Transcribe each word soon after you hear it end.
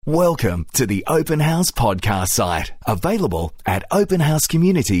Welcome to the Open House podcast site, available at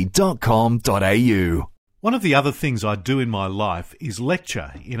openhousecommunity.com.au. One of the other things I do in my life is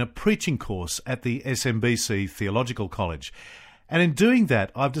lecture in a preaching course at the SMBC Theological College. And in doing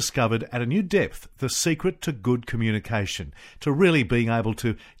that, I've discovered at a new depth the secret to good communication, to really being able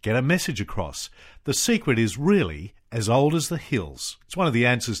to get a message across. The secret is really as old as the hills. It's one of the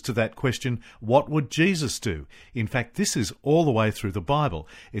answers to that question, what would Jesus do? In fact, this is all the way through the Bible.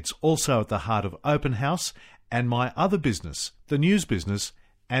 It's also at the heart of Open House and my other business, the news business,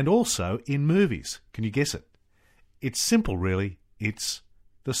 and also in movies. Can you guess it? It's simple, really. It's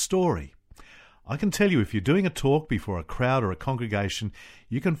the story. I can tell you, if you're doing a talk before a crowd or a congregation,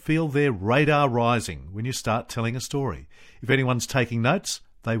 you can feel their radar rising when you start telling a story. If anyone's taking notes,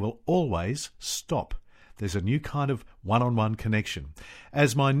 they will always stop. There's a new kind of one-on-one connection.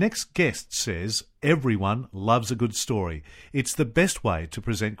 As my next guest says, everyone loves a good story. It's the best way to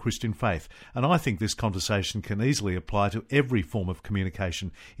present Christian faith, and I think this conversation can easily apply to every form of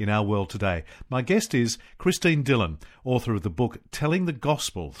communication in our world today. My guest is Christine Dillon, author of the book Telling the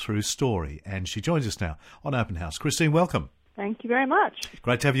Gospel Through Story, and she joins us now on Open House. Christine, welcome. Thank you very much.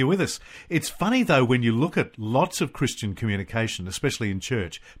 Great to have you with us. It's funny, though, when you look at lots of Christian communication, especially in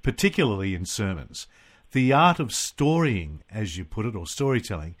church, particularly in sermons, the art of storying, as you put it, or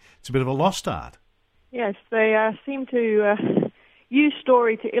storytelling, it's a bit of a lost art. Yes, they seem to use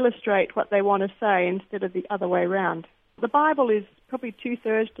story to illustrate what they want to say instead of the other way around. The Bible is probably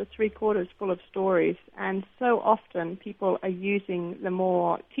 2/3 to 3/4 full of stories, and so often people are using the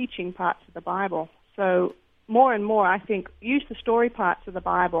more teaching parts of the Bible. So more and more, I think, use the story parts of the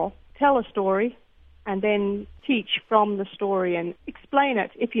Bible, tell a story, and then teach from the story and explain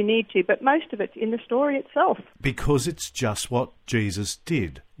it if you need to, but most of it's in the story itself. Because it's just what Jesus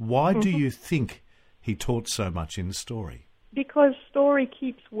did. Why do you think he taught so much in the story? Because story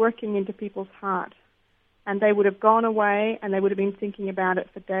keeps working into people's heart, and they would have gone away and they would have been thinking about it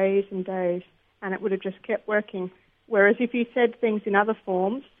for days and days, and it would have just kept working. Whereas if you said things in other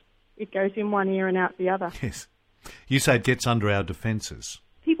forms, it goes in one ear and out the other. Yes. You say it gets under our defences.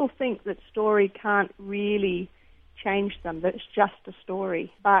 People think that story can't really change them, that it's just a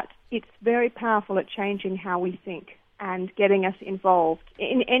story. But it's very powerful at changing how we think and getting us involved.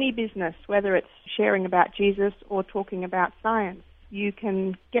 In any business, whether it's sharing about Jesus or talking about science, you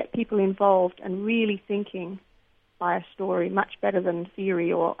can get people involved and really thinking by a story much better than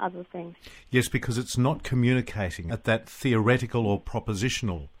theory or other things. Yes, because it's not communicating at that theoretical or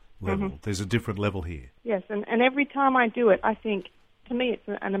propositional level. There's a different level here. Yes, and every time I do it, I think, to me, it's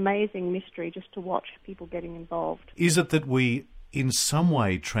an amazing mystery just to watch people getting involved. Is it that we, in some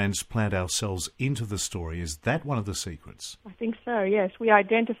way, transplant ourselves into the story? Is that one of the secrets? I think so, yes. We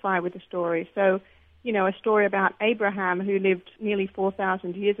identify with the story. So, you know, a story about Abraham who lived nearly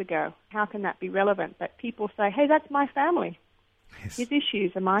 4,000 years ago. How can that be relevant? That people say, hey, that's my family. Yes. His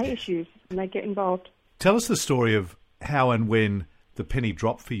issues are my issues, and they get involved. Tell us the story of how and when the penny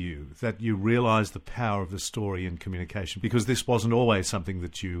dropped for you, that you realised the power of the story in communication, because this wasn't always something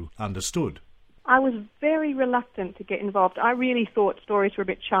that you understood. I was very reluctant to get involved. I really thought stories were a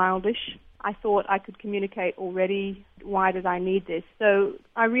bit childish. I thought I could communicate already. Why did I need this? So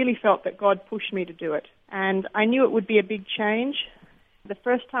I really felt that God pushed me to do it. And I knew it would be a big change. The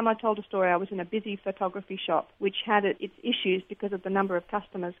first time I told a story, I was in a busy photography shop, which had its issues because of the number of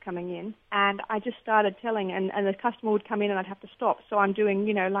customers coming in. And I just started telling, and the customer would come in and I'd have to stop. So I'm doing,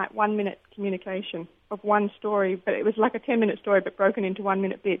 like 1 minute communication of one story, but it was like a 10-minute story, but broken into 1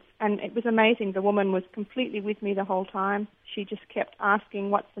 minute bits. And it was amazing. The woman was completely with me the whole time. She just kept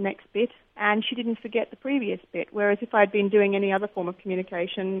asking, what's the next bit? And she didn't forget the previous bit. Whereas if I'd been doing any other form of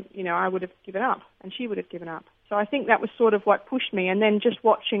communication, I would have given up, and she would have given up. So I think that was sort of what pushed me. And then just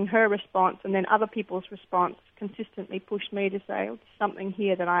watching her response and then other people's response consistently pushed me to say, oh, there's something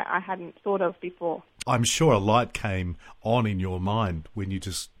here that I hadn't thought of before. I'm sure a light came on in your mind when you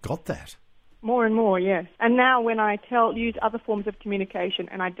just got that. More and more, yes. And now when I use other forms of communication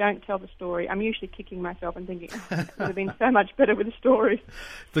and I don't tell the story, I'm usually kicking myself and thinking, it would have been so much better with a story.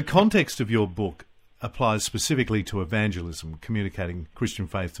 The context of your book applies specifically to evangelism, communicating Christian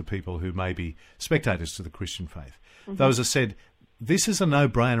faith to people who may be spectators to the Christian faith. Though, as I said, this is a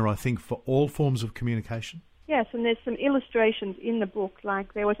no-brainer, I think, for all forms of communication. Yes, and there's some illustrations in the book.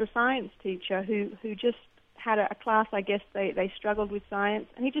 Like there was a science teacher who just had a class, I guess they struggled with science,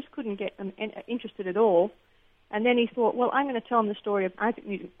 and he just couldn't get them interested at all. And then he thought, well, I'm going to tell them the story of Isaac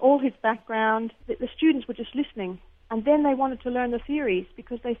Newton, all his background. The students were just listening, And then they wanted to learn the theories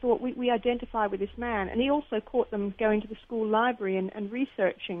because they thought we identify with this man. And he also caught them going to the school library and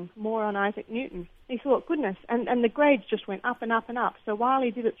researching more on Isaac Newton. He thought, goodness, and the grades just went up and up and up. So while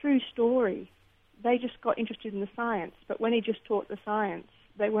he did it through story, they just got interested in the science. But when he just taught the science,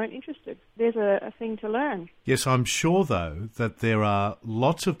 they weren't interested. There's a thing to learn. Yes, I'm sure, though, that there are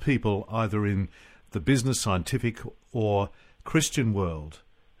lots of people either in the business, scientific or Christian world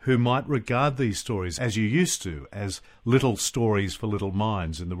who might regard these stories, as you used to, as little stories for little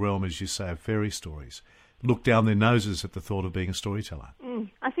minds in the realm, as you say, of fairy stories, look down their noses at the thought of being a storyteller.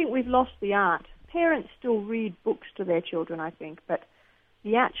 I think we've lost the art. Parents still read books to their children, I think, but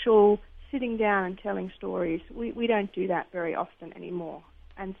the actual sitting down and telling stories, we don't do that very often anymore.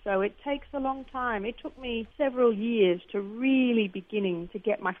 And so it takes a long time. It took me several years to really beginning to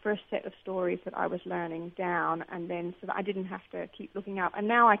get my first set of stories that I was learning down, and then so that I didn't have to keep looking up. And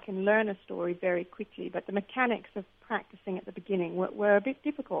now I can learn a story very quickly, but the mechanics of practicing at the beginning were a bit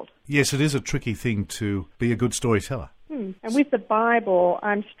difficult. Yes, it is a tricky thing to be a good storyteller. And with the Bible,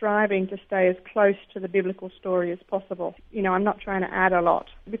 I'm striving to stay as close to the biblical story as possible. You know, I'm not trying to add a lot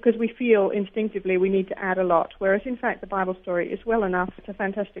because we feel instinctively we need to add a lot, whereas in fact the Bible story is well enough. It's a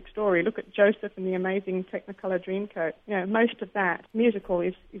fantastic story. Look at Joseph and the amazing Technicolor Dreamcoat. You know, most of that musical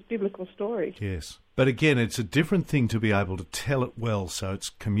is biblical stories. Yes. But again, it's a different thing to be able to tell it well so it's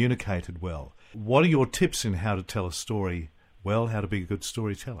communicated well. What are your tips in how to tell a story well, how to be a good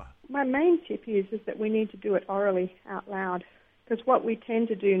storyteller? My main tip is that we need to do it orally out loud, because what we tend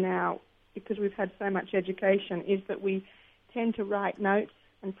to do now, because we've had so much education, is that we tend to write notes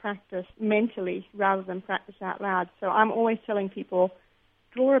and practice mentally rather than practice out loud. So I'm always telling people,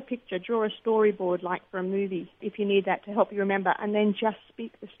 draw a picture, draw a storyboard like for a movie if you need that to help you remember, and then just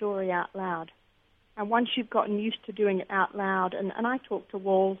speak the story out loud. And once you've gotten used to doing it out loud, and I talk to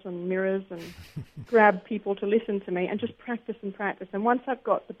walls and mirrors and grab people to listen to me and just practice and practice. And once I've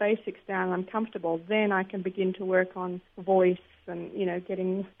got the basics down and I'm comfortable, then I can begin to work on voice and, you know,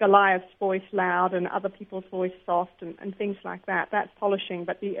 getting Goliath's voice loud and other people's voice soft and things like that. That's polishing.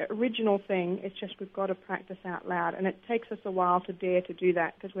 But the original thing is just we've got to practice out loud. And it takes us a while to dare to do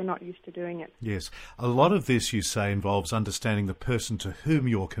that because we're not used to doing it. Yes. A lot of this, you say, involves understanding the person to whom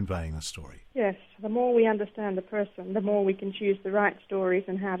you're conveying the story. Yes. The more we understand the person, the more we can choose the right stories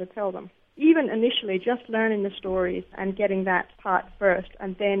and how to tell them. Even initially, just learning the stories and getting that part first,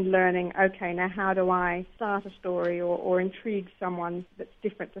 and then learning, okay, now how do I start a story or intrigue someone that's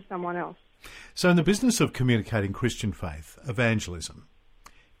different to someone else? So in the business of communicating Christian faith, evangelism,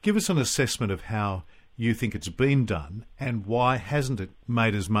 give us an assessment of how you think it's been done and why hasn't it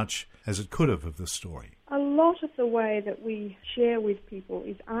made as much as it could have of the story? A lot of the way that we share with people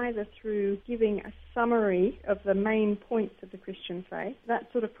is either through giving a summary of the main points of the Christian faith, that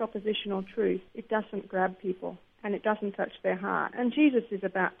sort of propositional truth. It doesn't grab people and it doesn't touch their heart. And Jesus is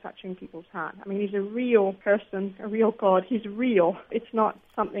about touching people's heart. I mean, he's a real person, a real God. He's real. It's not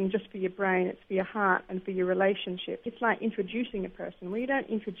something just for your brain. It's for your heart and for your relationship. It's like introducing a person. Well, you don't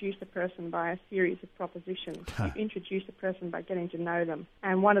introduce a person by a series of propositions. You introduce a person by getting to know them.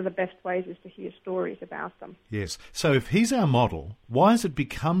 And one of the best ways is to hear stories about them. Yes. So if he's our model, why has it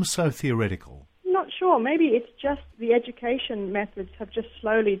become so theoretical? Not sure. Maybe it's just the education methods have just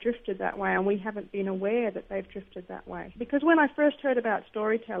slowly drifted that way and we haven't been aware that they've drifted that way. Because when I first heard about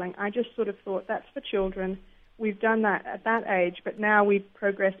storytelling, I just sort of thought that's for children. We've done that at that age, but now we've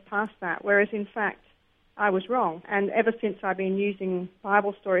progressed past that. Whereas in fact, I was wrong. And ever since I've been using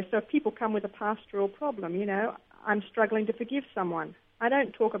Bible stories, so if people come with a pastoral problem, you know, I'm struggling to forgive someone. I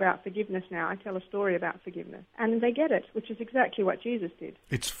don't talk about forgiveness now. I tell a story about forgiveness. And they get it, which is exactly what Jesus did.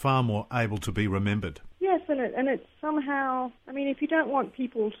 It's far more able to be remembered. Yes, and it's somehow, I mean, if you don't want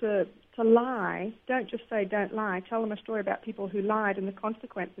people to lie, don't just say don't lie. Tell them a story about people who lied and the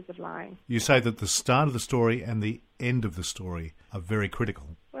consequences of lying. You say that the start of the story and the end of the story are very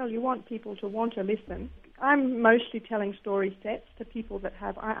critical. Well, you want people to want to listen. I'm mostly telling story sets to people that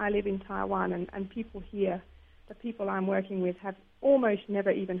have, I live in Taiwan, and people here, the people I'm working with, have almost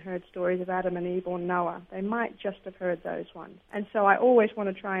never even heard stories of Adam and Eve or Noah. They might just have heard those ones. And so I always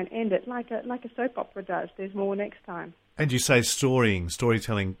want to try and end it like a soap opera does. There's more next time. And you say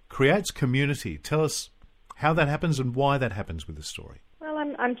storytelling creates community. Tell us how that happens and why that happens with the story. Well,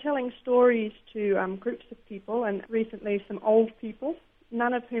 I'm telling stories to groups of people, and recently some old people,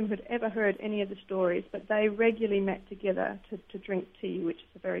 none of whom had ever heard any of the stories, but they regularly met together to drink tea, which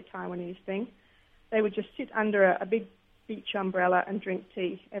is a very Taiwanese thing. They would just sit under a big beach umbrella and drink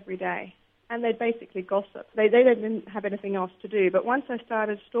tea every day. And they'd basically gossip. They didn't have anything else to do. But once I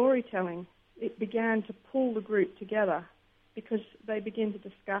started storytelling, it began to pull the group together. because they begin to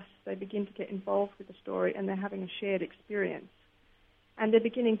discuss, they begin to get involved with the story, and they're having a shared experience. And they're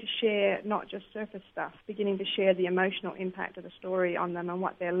beginning to share not just surface stuff, beginning to share the emotional impact of the story on them and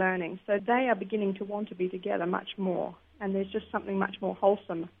what they're learning. So they are beginning to want to be together much more. And there's just something much more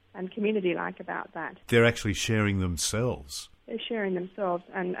wholesome and community-like about that. They're actually sharing themselves. They're sharing themselves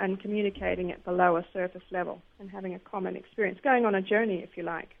and communicating it below a surface level and having a common experience, going on a journey, if you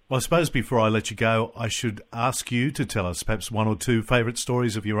like. Well, I suppose before I let you go, I should ask you to tell us perhaps one or two favourite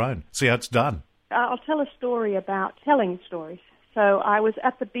stories of your own. See how it's done. I'll tell a story about telling stories. So I was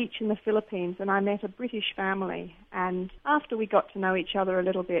at the beach in the Philippines and I met a British family, and after we got to know each other a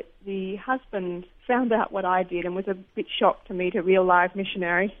little bit, the husband found out what I did and was a bit shocked to meet a real live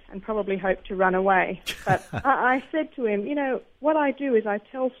missionary and probably hoped to run away. But I said to him, you know, what I do is I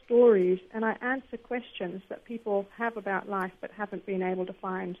tell stories and I answer questions that people have about life but haven't been able to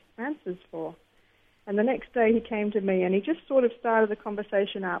find answers for. And the next day he came to me and he just sort of started the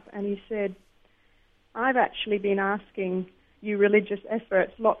conversation up and he said, I've actually been asking you religious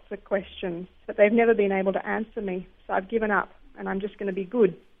efforts lots of questions, but they've never been able to answer me, so I've given up and I'm just going to be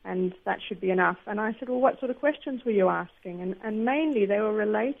good and that should be enough. And I said, well, what sort of questions were you asking? And mainly they were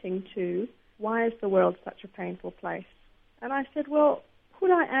relating to, why is the world such a painful place? And I said, well, could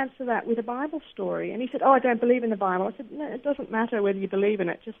I answer that with a Bible story? And he said, oh, I don't believe in the Bible. I said, no, it doesn't matter whether you believe in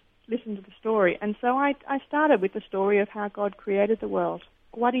it, just listen to the story. And so I started with the story of how God created the world,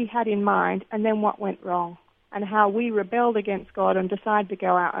 what he had in mind, and then what went wrong, and how we rebelled against God and decided to go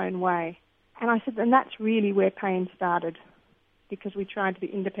our own way. And I said, and that's really where pain started, because we tried to be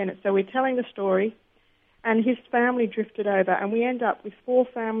independent. So we're telling the story, and his family drifted over, and we end up with 4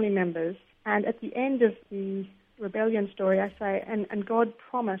 family members. And at the end of the rebellion story, I say, and God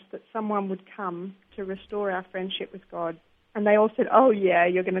promised that someone would come to restore our friendship with God. And they all said, oh, yeah,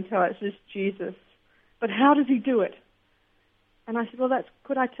 you're going to tell us it's Jesus. But how does he do it? And I said, well,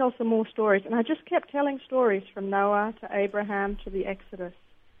 could I tell some more stories? And I just kept telling stories from Noah to Abraham to the Exodus.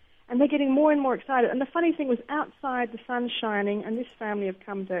 And they're getting more and more excited. And the funny thing was, outside the sun's shining, and this family have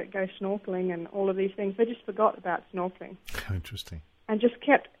come to go snorkeling and all of these things. They just forgot about snorkeling. How interesting. And just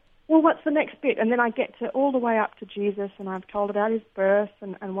kept, well, what's the next bit? And then I get to all the way up to Jesus, and I've told about his birth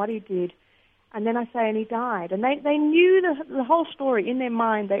and what he did. And then I say, and he died. And they knew the whole story. In their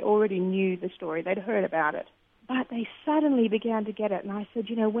mind, they already knew the story. They'd heard about it. But they suddenly began to get it. And I said,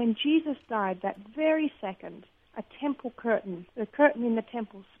 you know, when Jesus died, that very second, a temple curtain, the curtain in the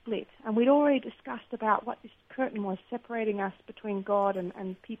temple split. And we'd already discussed about what this curtain was, separating us between God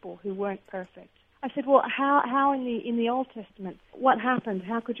and people who weren't perfect. I said, well, how in the Old Testament, what happened?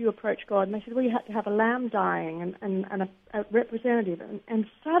 How could you approach God? And they said, well, you had to have a lamb dying and a representative. And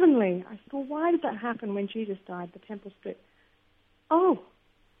suddenly, I said, well, why did that happen when Jesus died, the temple split? Oh,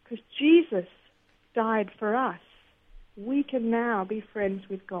 because Jesus died for us. We can now be friends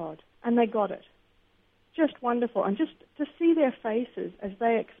with God. And they got it. Just wonderful. And just to see their faces as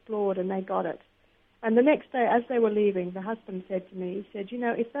they explored and they got it. And the next day, as they were leaving, the husband said to me, he said, you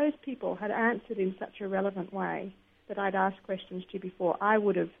know, if those people had answered in such a relevant way that I'd asked questions to before, I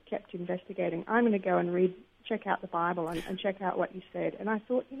would have kept investigating. I'm going to go and check out the Bible and check out what you said. And I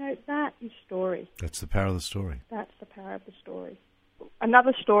thought, you know, that is story. That's the power of the story. That's the power of the story.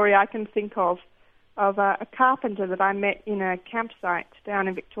 Another story I can think of a carpenter that I met in a campsite down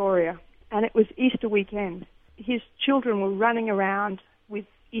in Victoria, and it was Easter weekend. His children were running around with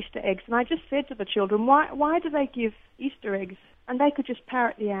Easter eggs, and I just said to the children, why do they give Easter eggs? And they could just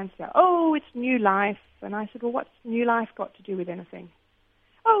parrot the answer, oh, it's new life. And I said, well, what's new life got to do with anything?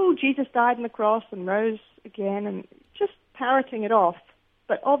 Oh, Jesus died on the cross and rose again, and just parroting it off,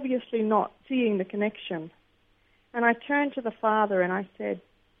 but obviously not seeing the connection. And I turned to the father and I said,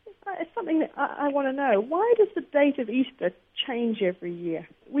 it's something that I want to know. Why does the date of Easter change every year?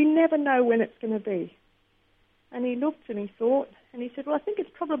 We never know when it's going to be. And he looked and he thought, and he said, well, I think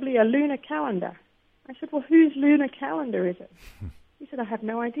it's probably a lunar calendar. I said, well, whose lunar calendar is it? He said, I have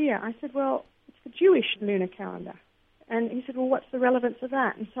no idea. I said, well, it's the Jewish lunar calendar. And he said, well, what's the relevance of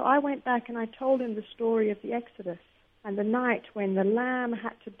that? And so I went back and I told him the story of the Exodus and the night when the lamb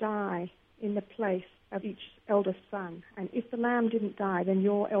had to die in the place of each eldest son. And if the lamb didn't die, then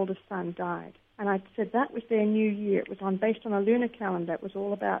your eldest son died. And I said that was their new year. It was based on a lunar calendar. It was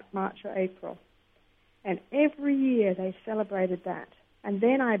all about March or April. And every year they celebrated that. And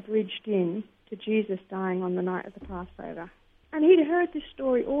then I bridged in to Jesus dying on the night of the Passover. And he'd heard this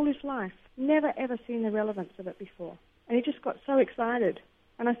story all his life, never ever seen the relevance of it before. And he just got so excited.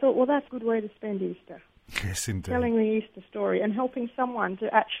 And I thought, well, that's a good way to spend Easter. Yes, indeed. Telling the Easter story and helping someone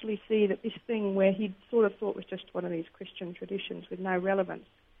to actually see that this thing where he sort of thought was just one of these Christian traditions with no relevance,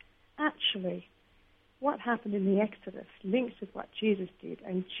 actually what happened in the Exodus links with what Jesus did,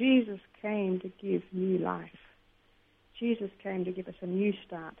 and Jesus came to give new life. Jesus came to give us a new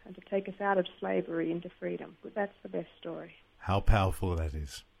start and to take us out of slavery into freedom. But that's the best story. How powerful that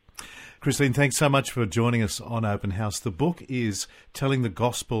is. Christine, thanks so much for joining us on Open House. The book is Telling the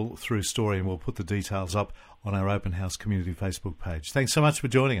Gospel Through Story, and we'll put the details up on our Open House community Facebook page. Thanks so much for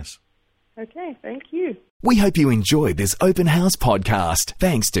joining us. Okay, thank you. We hope you enjoyed this Open House podcast,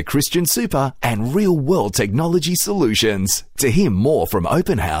 thanks to Christian Super and Real World Technology Solutions. To hear more from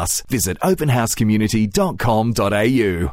Open House, visit openhousecommunity.com.au.